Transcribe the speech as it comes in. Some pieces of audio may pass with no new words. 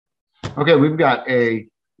Okay, we've got a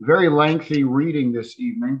very lengthy reading this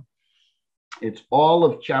evening. It's all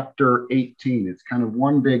of chapter 18. It's kind of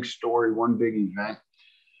one big story, one big event.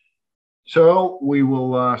 So we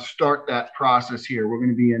will start that process here. We're going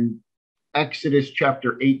to be in Exodus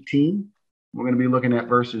chapter 18. We're going to be looking at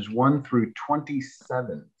verses 1 through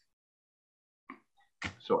 27.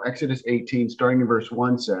 So Exodus 18, starting in verse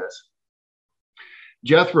 1 says,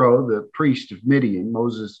 Jethro, the priest of Midian,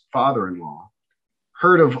 Moses' father-in-law,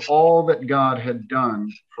 heard of all that God had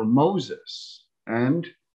done for Moses and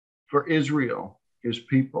for Israel, his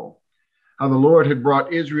people, how the Lord had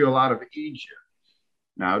brought Israel out of Egypt.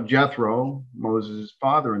 Now Jethro, Moses'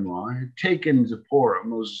 father-in-law, had taken Zipporah,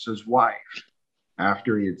 Moses' wife,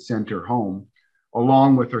 after he had sent her home,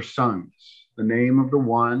 along with her sons. The name of the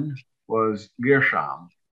one was Gershom,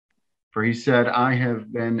 for he said, I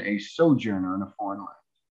have been a sojourner in a foreign land.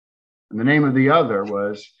 And the name of the other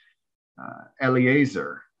was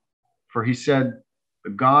Eleazar, for he said,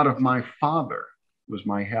 the God of my father was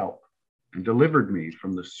my help and delivered me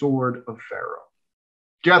from the sword of Pharaoh.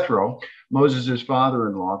 Jethro, Moses'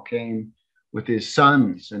 father-in-law, came with his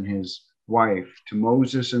sons and his wife to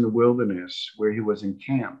Moses in the wilderness, where he was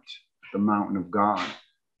encamped at the mountain of God.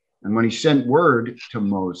 And when he sent word to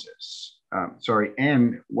Moses, I,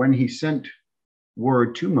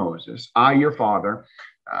 your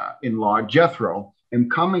father-in-law, Jethro, am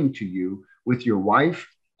coming to you with your wife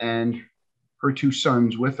and her two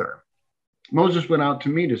sons with her. Moses went out to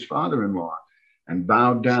meet his father-in-law and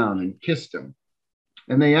bowed down and kissed him.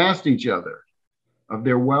 And they asked each other of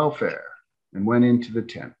their welfare and went into the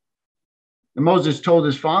tent. And Moses told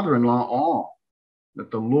his father-in-law all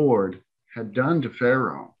that the Lord had done to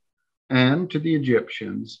Pharaoh and to the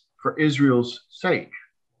Egyptians for Israel's sake,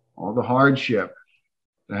 all the hardship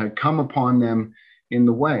that had come upon them in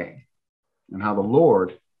the way, and how the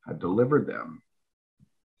Lord had delivered them.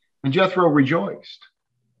 And Jethro rejoiced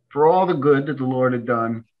for all the good that the Lord had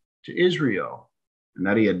done to Israel, and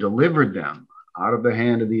that he had delivered them out of the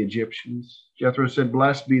hand of the Egyptians. Jethro said,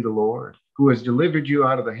 blessed be the Lord, who has delivered you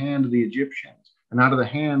out of the hand of the Egyptians and out of the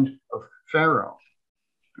hand of Pharaoh,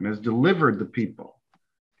 and has delivered the people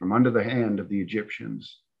from under the hand of the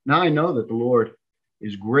Egyptians. Now I know that the Lord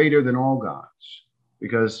is greater than all gods,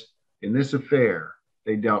 because in this affair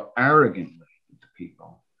they dealt arrogantly with the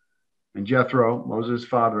people. And Jethro, Moses'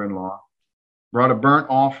 father-in-law, brought a burnt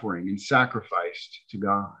offering and sacrificed to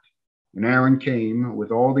God. And Aaron came with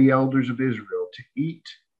all the elders of Israel to eat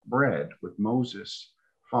bread with Moses'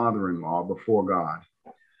 father-in-law before God.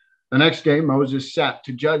 The next day, Moses sat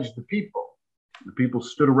to judge the people. The people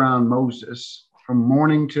stood around Moses from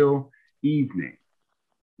morning till evening.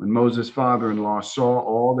 When Moses' father-in-law saw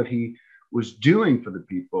all that he was doing for the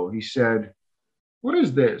people, he said, what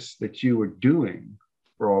is this that you are doing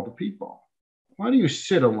for all the people? Why do you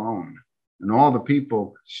sit alone and all the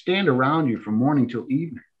people stand around you from morning till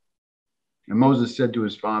evening? And Moses said to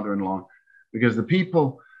his father-in-law, because the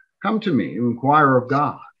people come to me to inquire of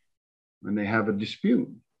God when they have a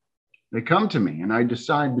dispute. They come to me and I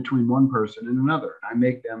decide between one person and another. I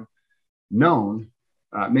make them know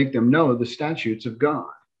the statutes of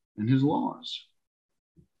God and his laws.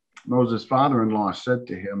 Moses' father-in-law said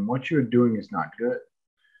to him, what you're doing is not good.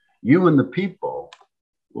 You and the people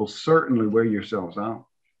will certainly wear yourselves out,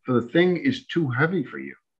 for the thing is too heavy for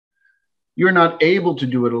you. You're not able to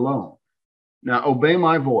do it alone. Now obey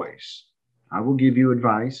my voice. I will give you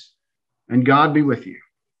advice, and God be with you.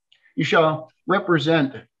 You shall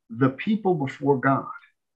represent the people before God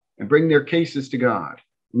and bring their cases to God.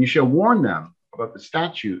 And you shall warn them about the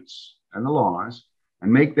statutes and the laws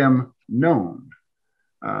and make them know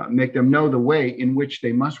the way in which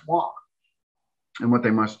they must walk and what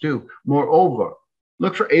they must do. Moreover,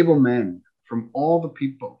 look for able men from all the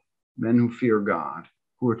people, men who fear God,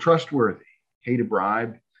 who are trustworthy, hate a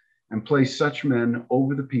bribe, and place such men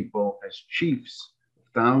over the people as chiefs of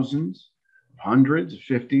thousands, of hundreds, of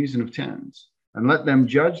fifties, and of tens, and let them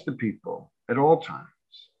judge the people at all times.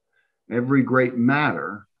 Every great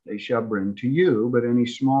matter they shall bring to you, but any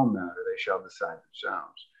small matter they shall decide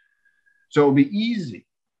themselves. So it will be easy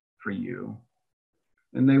for you,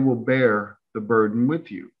 and they will bear the burden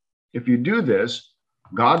with you. If you do this,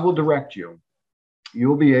 God will direct you. You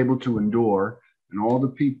will be able to endure, and all the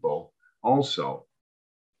people also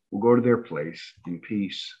will go to their place in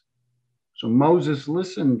peace. So Moses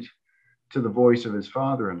listened to the voice of his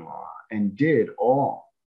father-in-law and did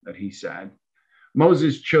all that he said.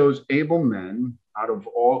 Moses chose able men out of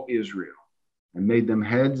all Israel and made them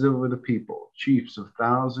heads over the people, chiefs of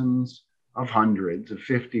thousands, of hundreds, of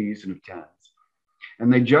fifties, and of tens.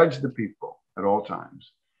 And they judged the people at all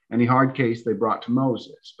times. Any hard case they brought to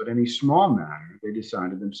Moses, but any small matter they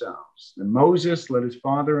decided themselves. Then Moses let his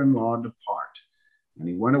father-in-law depart, and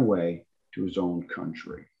he went away to his own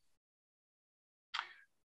country.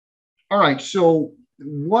 All right, so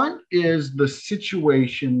what is the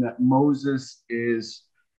situation that Moses is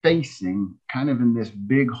facing kind of in this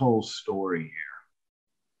big whole story here?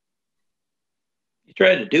 He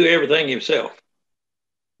tried to do everything himself.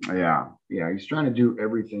 Yeah, he's trying to do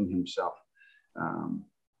everything himself.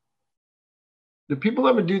 Do people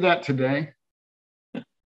ever do that today?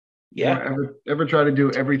 Yeah. Ever try to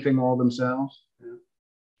do everything all themselves? Yeah.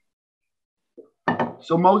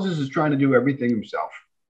 So Moses is trying to do everything himself.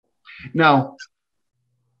 Now,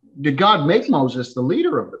 did God make Moses the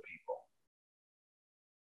leader of the people?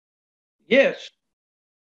 Yes.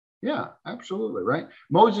 Yeah, absolutely, right?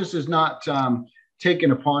 Moses is not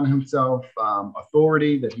taken upon himself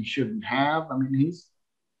authority that he shouldn't have. I mean,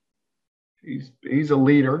 he's a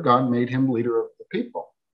leader. God made him leader of the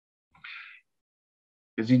people.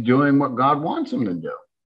 Is he doing what God wants him to do?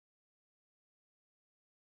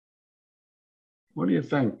 What do you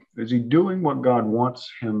think? Is he doing what God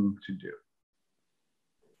wants him to do?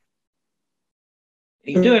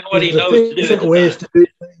 He's doing what he knows to do. Efficient ways to do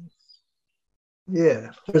things.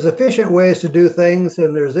 Yeah, there's efficient ways to do things,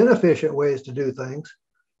 and there's inefficient ways to do things.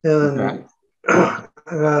 And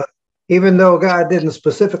even though God didn't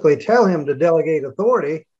specifically tell him to delegate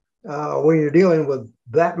authority, when you're dealing with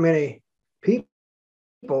that many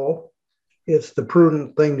people, it's the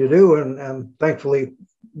prudent thing to do. And thankfully,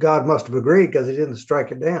 God must have agreed because he didn't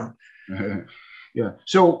strike it down. Yeah.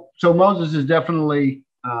 So Moses is definitely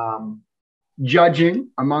judging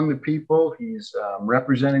among the people. He's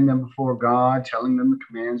representing them before God, telling them the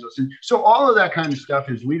commands. So all of that kind of stuff,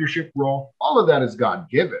 his leadership role, all of that is God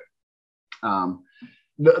given.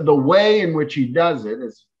 The way in which he does it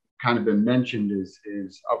has kind of been mentioned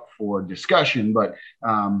is up for discussion, but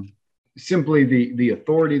simply the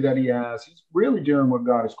authority that he has, he's really doing what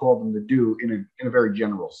God has called him to do in a very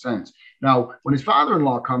general sense. Now, when his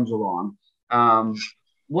father-in-law comes along,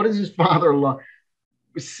 what does his father-in-law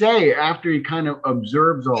say after he kind of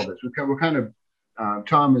observes all this? We're kind of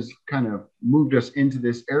Tom has kind of moved us into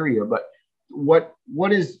this area, but what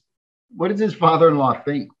does his father-in-law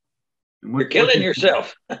think? You're killing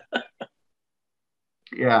yourself.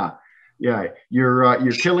 Yeah,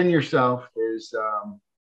 you're killing yourself. Is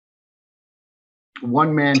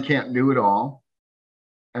one man can't do it all,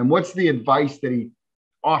 and what's the advice that he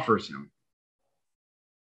offers him?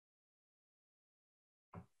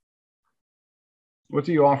 What's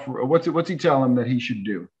he offer? What's he tell him that he should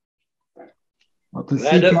do? Well, to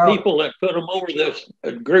add up people and put them over those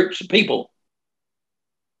groups of people.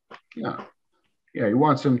 Yeah, he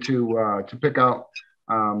wants him to pick out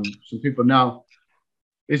some people. Now,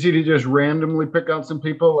 is he to just randomly pick out some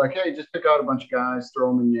people? Like, hey, just pick out a bunch of guys,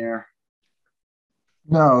 throw them in there.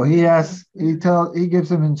 No, he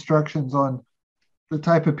gives him instructions on the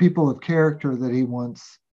type of people of character that he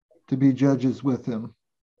wants to be judges with him.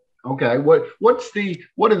 Okay, what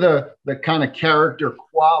are the kind of character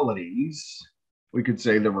qualities, we could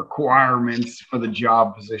say the requirements for the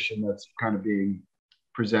job position that's kind of being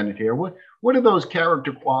presented here? What are those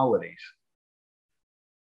character qualities?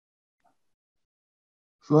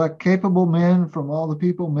 Select capable men from all the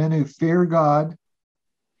people, men who fear God,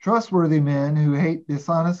 trustworthy men who hate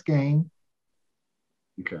dishonest gain.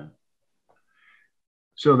 Okay.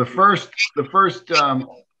 So the first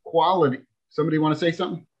quality. Somebody want to say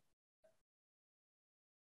something?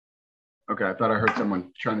 Okay, I thought I heard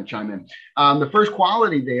someone trying to chime in. The first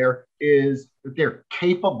quality there is that they're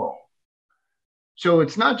capable. So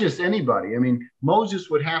it's not just anybody. I mean, Moses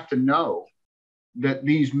would have to know that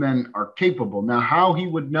these men are capable. Now, how he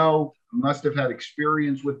would know, must have had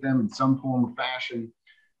experience with them in some form or fashion.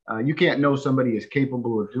 You can't know somebody is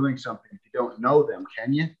capable of doing something if you don't know them,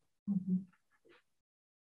 can you?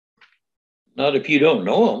 Not if you don't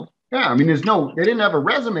know them. Yeah, I mean, they didn't have a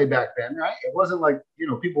resume back then, right? It wasn't like,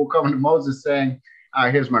 people coming to Moses saying,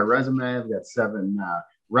 here's my resume. I've got 7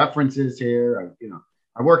 references here.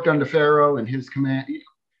 I worked under Pharaoh and his command.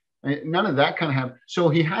 None of that kind of happened. So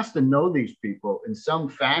he has to know these people in some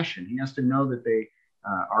fashion. He has to know that they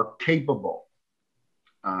are capable.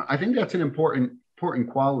 I think that's an important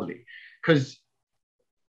quality, because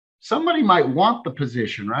somebody might want the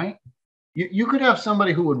position, right? You could have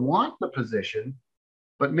somebody who would want the position,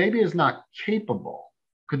 but maybe is not capable.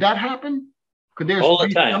 Could that happen? Could there all the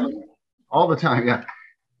time? All the time, yeah.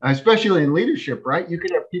 Especially in leadership, right? You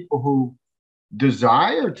could have people who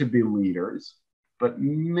desire to be leaders, but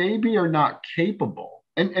maybe are not capable,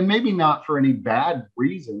 and maybe not for any bad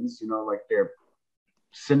reasons, like they're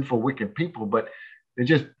sinful, wicked people, but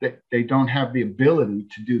They don't have the ability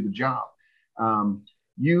to do the job.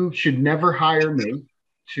 You should never hire me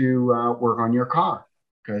to work on your car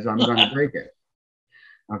because I'm going to break it.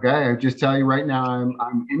 Okay, I just tell you right now,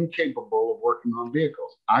 I'm incapable of working on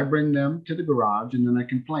vehicles. I bring them to the garage and then I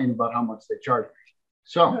complain about how much they charge me.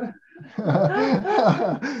 So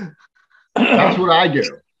that's what I do.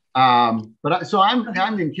 So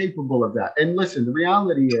I'm incapable of that. And listen, the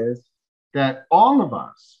reality is that all of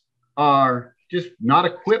us are just not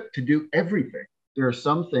equipped to do everything. There are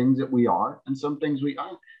some things that we are and some things we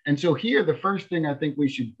aren't. And so here, the first thing I think we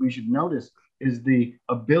should notice is the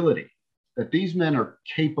ability that these men are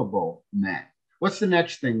capable men. What's the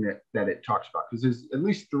next thing that it talks about? Because there's at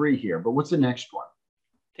least 3 here, but what's the next one?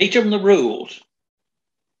 Teach them the rules.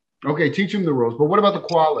 Okay, teach them the rules. But what about the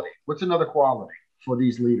quality? What's another quality for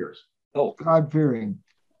these leaders? Oh, God-fearing.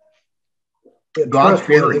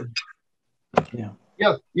 God-fearing.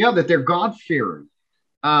 Yeah, that they're God-fearing.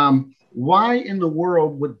 Why in the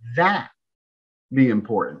world would that be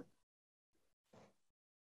important?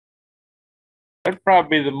 That'd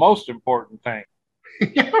probably be the most important thing.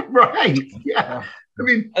 Yeah, right. Yeah. I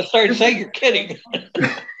mean, I started saying you're kidding.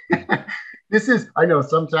 This is, I know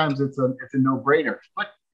sometimes it's a no-brainer, but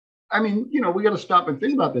I mean, we got to stop and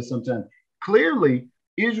think about this sometimes. Clearly,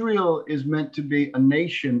 Israel is meant to be a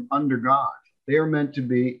nation under God. They are meant to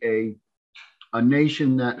be a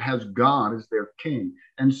nation that has God as their king.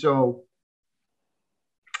 And so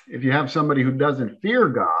if you have somebody who doesn't fear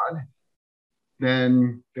God,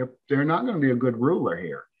 then they're not going to be a good ruler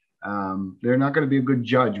here. They're not going to be a good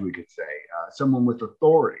judge, we could say, someone with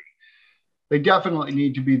authority. They definitely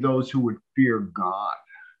need to be those who would fear God.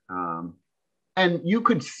 And you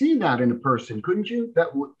could see that in a person, couldn't you?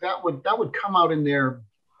 That would come out in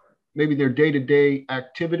maybe their day-to-day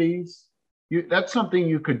activities. That's something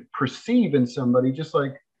you could perceive in somebody, just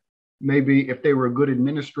like maybe if they were a good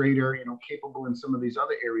administrator, capable in some of these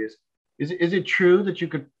other areas. Is it true that you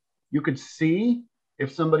could see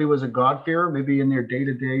if somebody was a God-fearer, maybe in their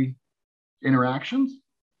day-to-day interactions?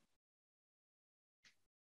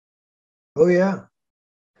 Oh yeah.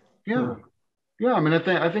 Yeah. Yeah. I mean,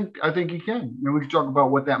 I think you can. We could talk about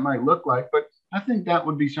what that might look like, but I think that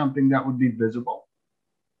would be something that would be visible.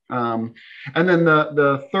 And then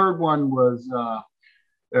the third one was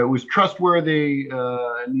it was trustworthy,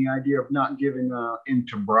 and the idea of not giving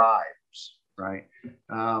into bribes, right?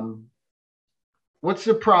 What's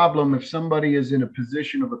the problem if somebody is in a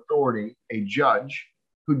position of authority, a judge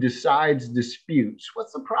who decides disputes?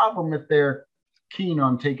 What's the problem if they're keen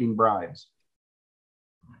on taking bribes?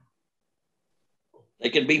 They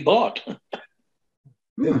can be bought.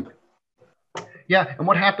 Yeah. And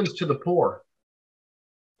what happens to the poor?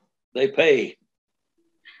 They pay.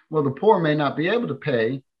 Well, the poor may not be able to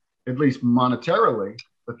pay, at least monetarily,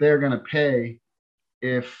 but they're going to pay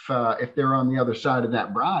if they're on the other side of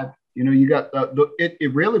that bribe. You got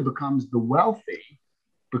it really becomes the wealthy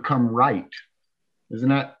become right. Isn't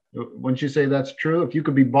that, wouldn't you say that's true? If you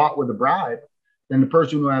could be bought with a bribe, then the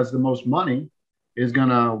person who has the most money is going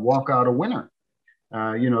to walk out a winner.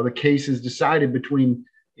 The case is decided between,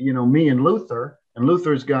 me and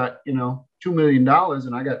Luther's got, $2 million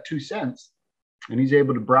and I got 2 cents, and he's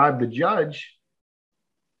able to bribe the judge.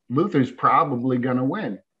 Luther's probably going to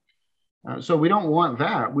win. So we don't want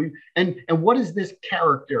that. And what is this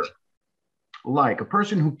character like? A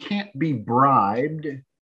person who can't be bribed.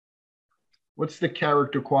 What's the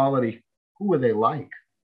character quality? Who are they like?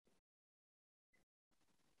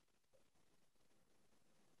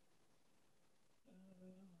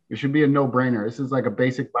 It should be a no-brainer. This is like a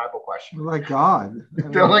basic Bible question. Like God.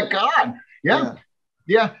 They're like God.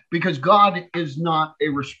 Yeah, because God is not a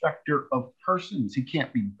respecter of persons. He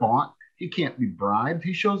can't be bought. He can't be bribed.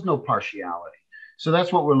 He shows no partiality. So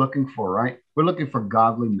that's what we're looking for, right? We're looking for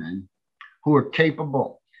godly men who are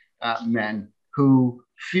capable men who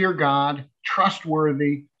fear God,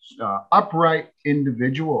 trustworthy, upright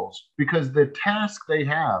individuals, because the task they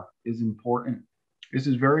have is important. This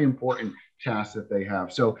is very important task that they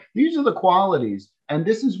have. So these are the qualities, and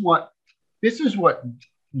this is what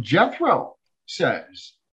Jethro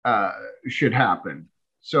says should happen.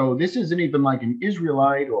 So this isn't even like an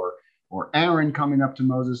Israelite or Aaron coming up to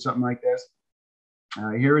Moses, something like this.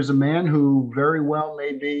 Here is a man who very well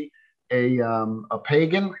may be a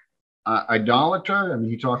pagan, idolater. I mean,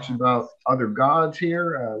 he talks about other gods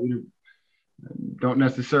here. We don't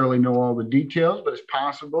necessarily know all the details, but it's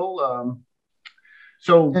possible.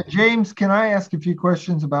 So, James, can I ask a few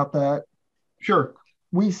questions about that? Sure.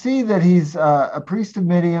 We see that he's a priest of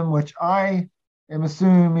Midian, which I am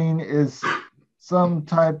assuming is some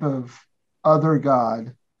type of other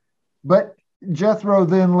god. But Jethro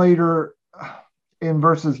then later in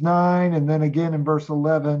verses 9 and then again in verse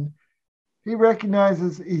 11, he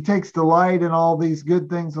recognizes, he takes delight in all these good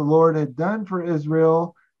things the Lord had done for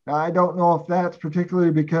Israel. Now, I don't know if that's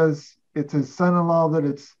particularly because it's his son-in-law that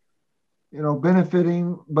it's,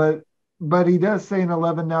 benefiting, but he does say in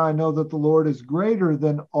 11, now I know that the Lord is greater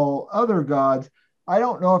than all other gods. I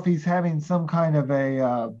don't know if he's having some kind of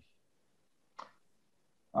a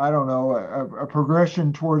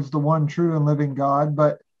progression towards the one true and living God,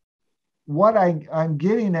 but what I'm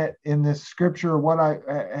getting at in this scripture,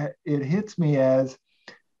 it hits me as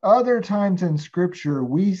other times in scripture,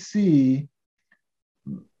 we see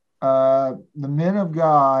the men of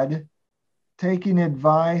God taking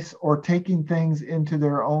advice or taking things into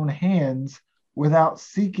their own hands without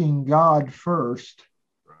seeking God first.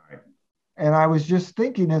 Right. And I was just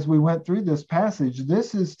thinking as we went through this passage,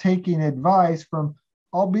 this is taking advice from,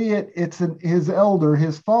 albeit it's his elder,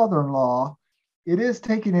 his father-in-law, it is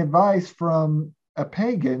taking advice from a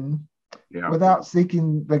pagan without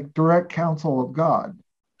seeking the direct counsel of God.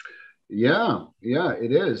 Yeah,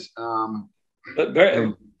 it is. But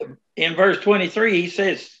in verse 23, he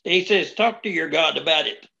says, talk to your God about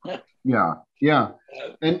it. Yeah.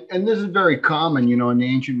 And this is very common, in the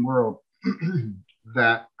ancient world,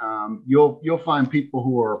 that you'll find people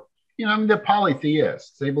who are, they're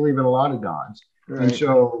polytheists. They believe in a lot of gods. Right. And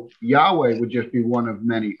so Yahweh would just be one of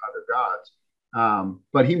many other gods.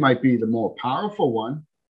 But he might be the more powerful one.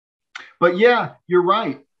 But yeah, you're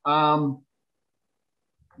right.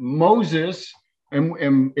 Moses,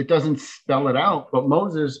 and it doesn't spell it out, but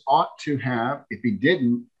Moses ought to have, if he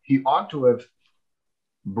didn't, he ought to have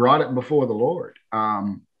brought it before the Lord.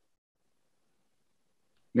 Now,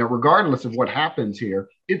 regardless of what happens here,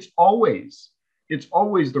 it's always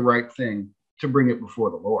the right thing to bring it before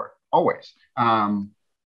the Lord. Always.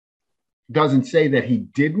 Doesn't say that he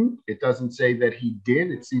didn't. It doesn't say that he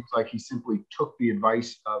did. It seems like he simply took the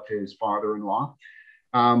advice of his father-in-law.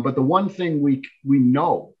 But the one thing we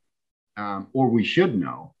know, or we should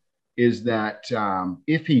know, is that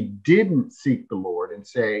if he didn't seek the Lord and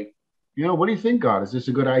say, what do you think, God? Is this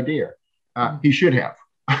a good idea? He should have,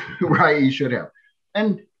 right? He should have.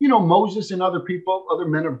 And, Moses and other people, other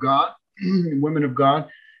men of God, women of God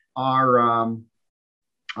are,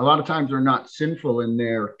 a lot of times they're not sinful in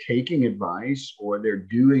their taking advice or they're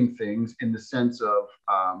doing things in the sense of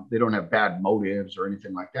they don't have bad motives or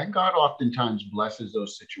anything like that. God oftentimes blesses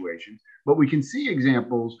those situations, but we can see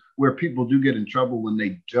examples where people do get in trouble when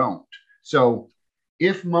they don't. So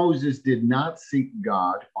if Moses did not seek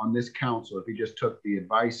God on this counsel, if he just took the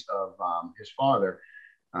advice of his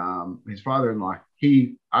father-in-law,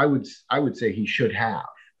 I would say he should have.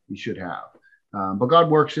 But God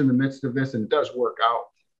works in the midst of this, and it does work out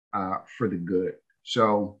for the good.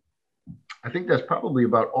 So I think that's probably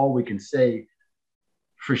about all we can say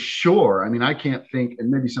for sure. I mean, I can't think,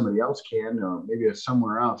 and maybe somebody else can, or maybe it's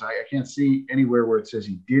somewhere else. I can't see anywhere where it says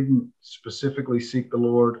he didn't specifically seek the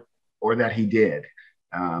Lord or that he did.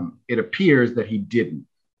 It appears that he didn't.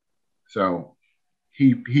 So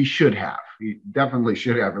he should have. He definitely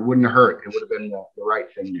should have. It wouldn't have hurt. It would have been the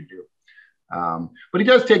right thing to do. But he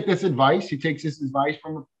does take this advice. He takes this advice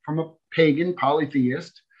from a pagan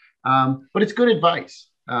polytheist. But it's good advice.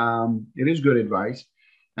 It is good advice.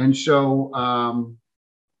 And so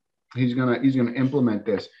he's gonna implement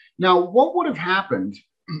this. Now, what would have happened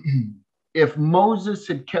if Moses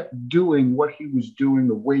had kept doing what he was doing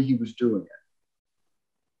the way he was doing it?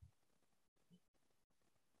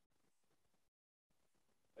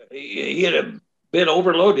 He'd have been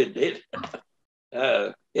overloaded. It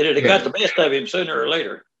would have got the best of him sooner or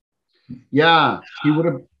later. Yeah,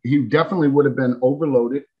 he definitely would have been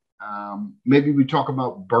overloaded. Maybe we talk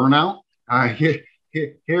about burnout.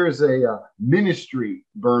 Here's a ministry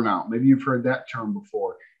burnout. Maybe you've heard that term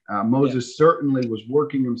before. Moses certainly was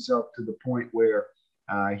working himself to the point where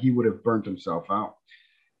he would have burnt himself out.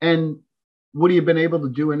 And would he have been able to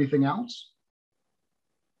do anything else?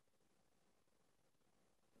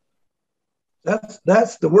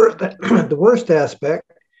 That's the worst. The worst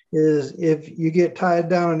aspect is if you get tied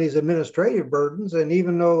down in these administrative burdens, and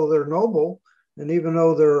even though they're noble and even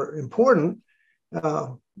though they're important,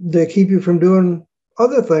 they keep you from doing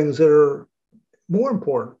other things that are more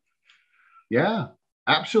important. Yeah,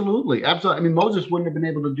 absolutely. I mean, Moses wouldn't have been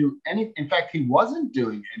able to do any. In fact, he wasn't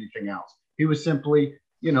doing anything else. He was simply,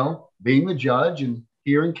 being the judge and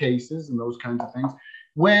hearing cases and those kinds of things.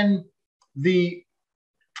 When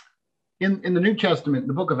in the New Testament,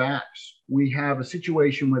 the book of Acts, we have a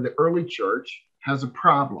situation where the early church has a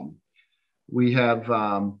problem. We have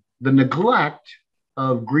the neglect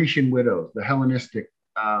of Grecian widows, the Hellenistic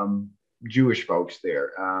Jewish folks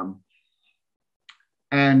there.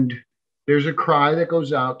 And there's a cry that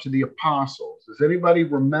goes out to the apostles. Does anybody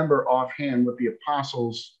remember offhand what the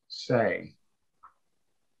apostles say?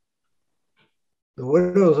 The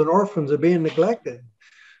widows and orphans are being neglected.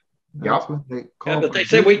 That's Yep. when they Yeah, call but they for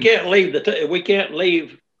said we business. can't leave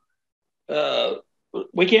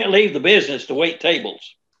the business to wait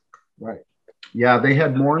tables. Right. Yeah, they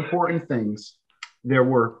had more important things. There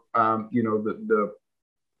were, the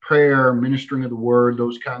prayer, ministering of the word,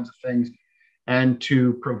 those kinds of things, and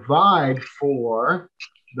to provide for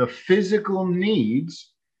the physical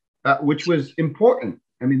needs, which was important.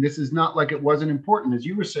 I mean, this is not like it wasn't important. As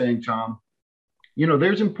you were saying, Tom,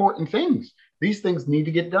 there's important things. These things need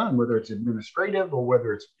to get done, whether it's administrative or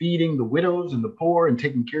whether it's feeding the widows and the poor and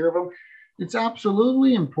taking care of them. It's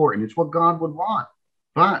absolutely important. It's what God would want.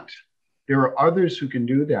 But there are others who can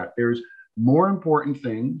do that. There's more important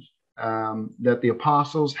things that the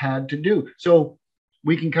apostles had to do. So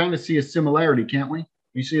we can kind of see a similarity, can't we?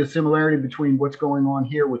 You see a similarity between what's going on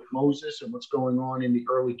here with Moses and what's going on in the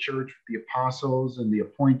early church with the apostles and the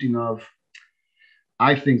appointing of,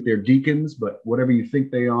 I think they're deacons, but whatever you think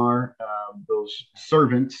they are, those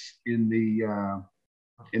servants in the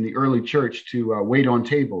early church to wait on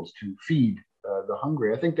tables, to feed the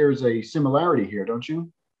hungry. I think there's a similarity here, don't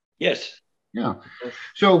you? Yes. Yeah.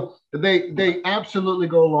 So they absolutely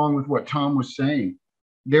go along with what Tom was saying.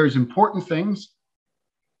 There's important things,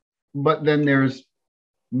 but then there's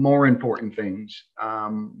more important things.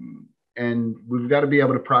 And we've got to be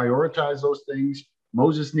able to prioritize those things.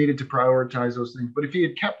 Moses needed to prioritize those things. But if he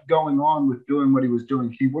had kept going on with doing what he was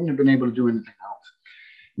doing, he wouldn't have been able to do anything else.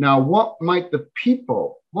 Now, what might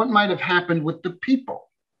have happened with the people?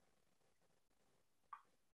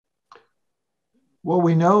 Well,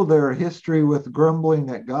 we know their history with grumbling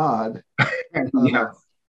at God. Yeah.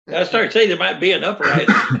 I started saying there might be an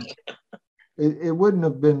uprising. It wouldn't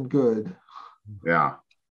have been good. Yeah.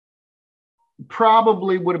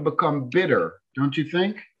 Probably would have become bitter, don't you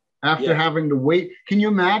think? After having to wait. Can you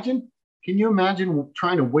imagine? Can you imagine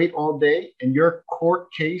trying to wait all day and your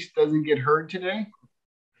court case doesn't get heard today?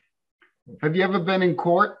 Have you ever been in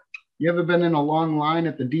court? You ever been in a long line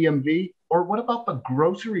at the DMV? Or what about the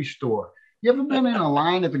grocery store? You ever been in a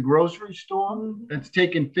line at the grocery store that's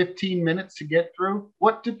taken 15 minutes to get through?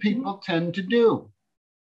 What do people tend to do?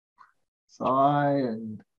 Sigh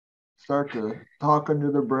and start to talk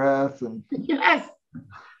under their breath. And Yes.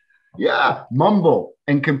 Yeah. Mumble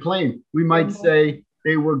and complain. We might say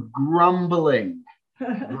they were grumbling,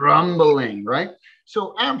 right?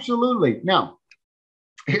 So absolutely. Now,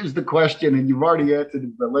 here's the question, and you've already answered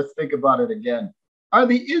it, but let's think about it again. Are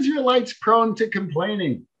the Israelites prone to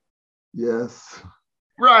complaining? yes.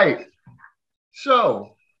 Right.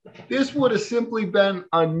 So this would have simply been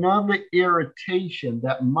another irritation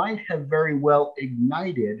that might have very well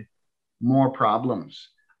ignited more problems.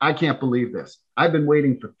 I can't believe this. I've been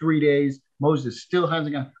waiting for 3 days. Moses still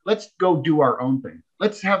hasn't gone. Let's go do our own thing.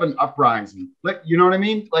 Let's have an uprising. You know what I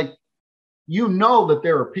mean? Like, that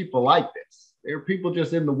there are people like this. There are people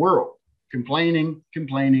just in the world complaining.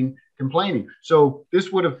 So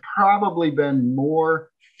this would have probably been more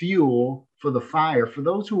fuel for the fire for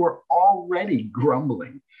those who are already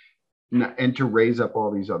grumbling and to raise up all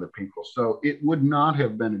these other people. So it would not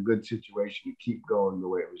have been a good situation to keep going the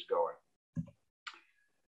way it was going.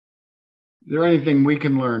 Is there anything we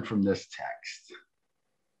can learn from this text?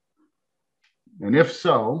 And if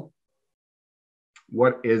so,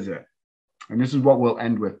 what is it? And this is what we'll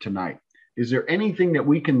end with tonight. Is there anything that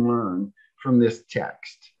we can learn from this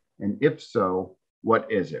text? And if so,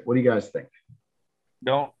 what is it? What do you guys think?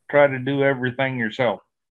 Don't try to do everything yourself.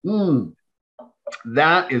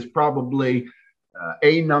 That is probably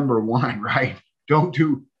a number one, right? Don't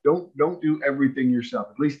do everything yourself.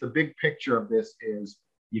 At least the big picture of this is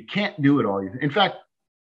you can't do it all. In fact,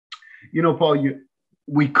 Paul,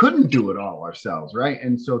 we couldn't do it all ourselves, right?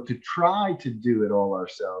 And so to try to do it all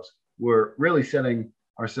ourselves, we're really setting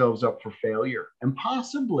ourselves up for failure and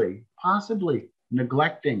possibly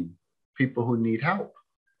neglecting people who need help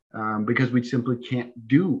because we simply can't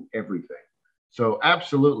do everything. So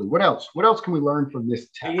absolutely. What else? What else can we learn from this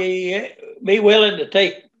text? Be willing to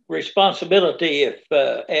take responsibility if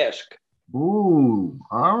asked. Ooh,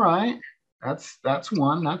 all right. That's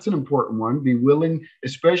one. That's an important one. Be willing,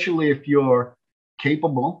 especially if you're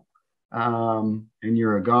capable and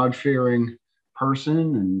you're a God-fearing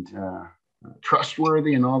person and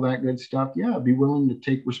trustworthy and all that good stuff. Yeah, be willing to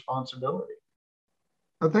take responsibility.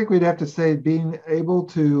 I think we'd have to say being able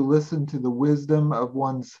to listen to the wisdom of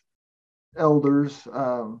one's elders.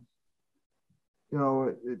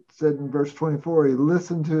 It said in verse 24, he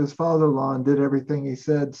listened to his father-in-law and did everything he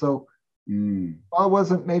said. So while it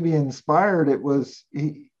wasn't maybe inspired, it was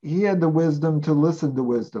he he had the wisdom to listen to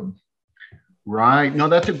wisdom. Right. No,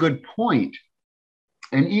 that's a good point.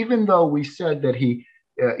 And even though we said that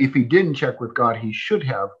if he didn't check with God, he should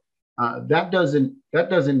have, that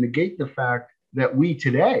doesn't negate the fact that we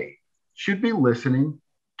today should be listening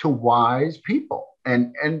to wise people.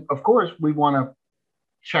 And of course, we want to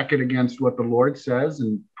check it against what the Lord says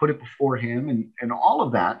and put it before him and all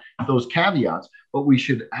of that, those caveats. But we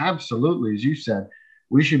should absolutely, as you said,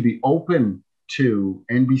 we should be open to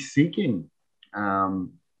and be seeking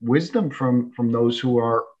wisdom from those who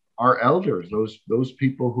are our elders, those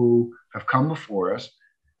people who have come before us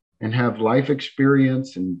and have life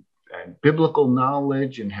experience and biblical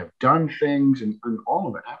knowledge and have done things and all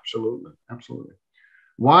of it. Absolutely. Absolutely.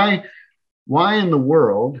 Why in the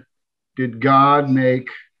world did God make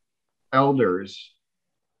elders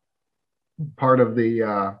part of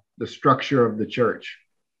the structure of the church?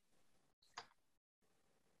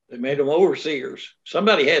 They made them overseers.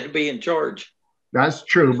 Somebody had to be in charge. That's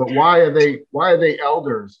true, but why are they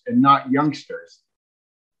elders and not youngsters?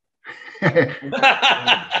 Come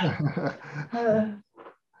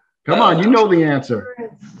on, you know the answer.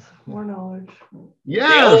 More knowledge.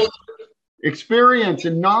 Yes. Experience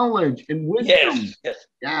and knowledge and wisdom. Yes.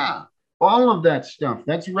 Yeah. All of that stuff.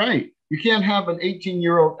 That's right. You can't have an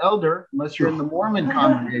 18-year-old elder unless you're in the Mormon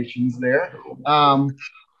congregations there.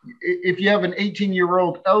 If you have an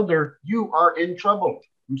 18-year-old elder, you are in trouble.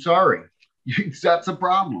 I'm sorry. That's a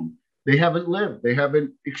problem. They haven't lived. They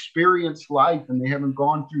haven't experienced life, and they haven't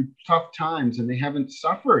gone through tough times, and they haven't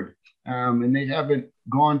suffered, and they haven't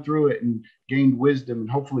gone through it and gained wisdom and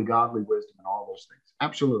hopefully godly wisdom and all those things.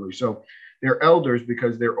 Absolutely. So they're elders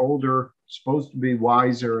because they're older, supposed to be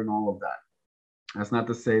wiser and all of that. That's not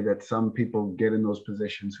to say that some people get in those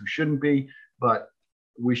positions who shouldn't be, but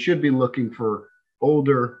we should be looking for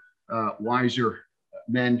older, wiser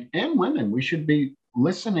men and women. We should be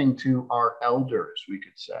listening to our elders, we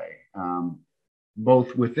could say,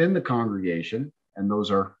 both within the congregation, and those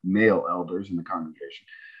are male elders in the congregation,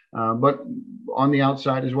 but on the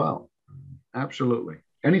outside as well. Absolutely.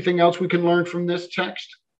 Anything else we can learn from this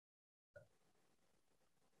text?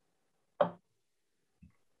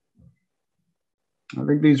 I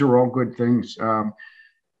think these are all good things.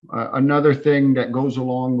 Another thing that goes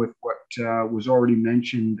along with what was already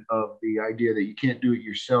mentioned of the idea that you can't do it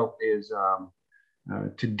yourself is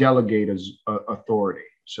to delegate as authority.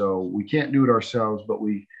 So we can't do it ourselves, but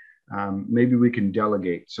maybe we can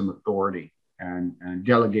delegate some authority and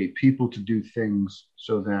delegate people to do things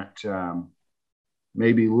so that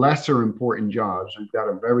maybe lesser important jobs. We've got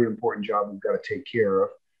a very important job we've got to take care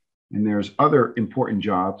of, and there's other important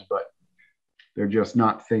jobs, but they're just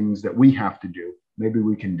not things that we have to do. Maybe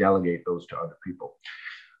we can delegate those to other people.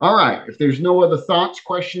 All right. If there's no other thoughts,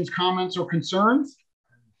 questions, comments, or concerns,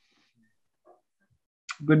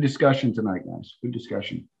 good discussion tonight, guys. Good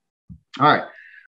discussion. All right.